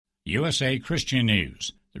USA Christian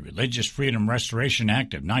News. The Religious Freedom Restoration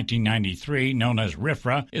Act of 1993, known as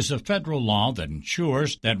RFRA, is a federal law that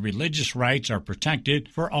ensures that religious rights are protected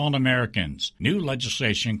for all Americans. New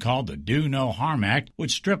legislation called the Do No Harm Act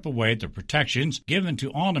would strip away the protections given to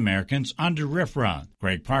all Americans under RFRA.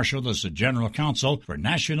 Greg Parshall is the General Counsel for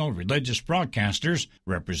National Religious Broadcasters,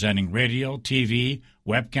 representing radio, TV,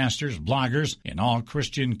 webcasters, bloggers, and all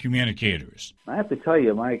Christian communicators. I have to tell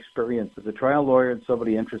you, my experience as a trial lawyer and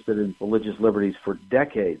somebody interested in religious liberties for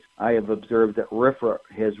decades, I have observed that RFRA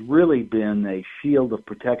has really been a shield of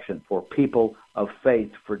protection for people of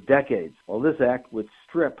faith for decades. Well, this act would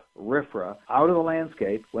strip RFRA out of the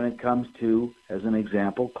landscape when it comes to, as an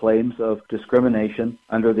example, claims of discrimination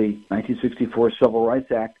under the 1964 Civil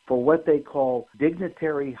Rights Act for what they call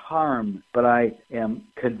dignitary harm. But I am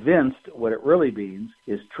convinced what it really means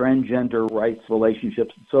is transgender rights,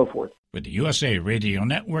 relationships, and so forth. With the USA Radio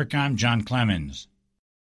Network, I'm John Clemens.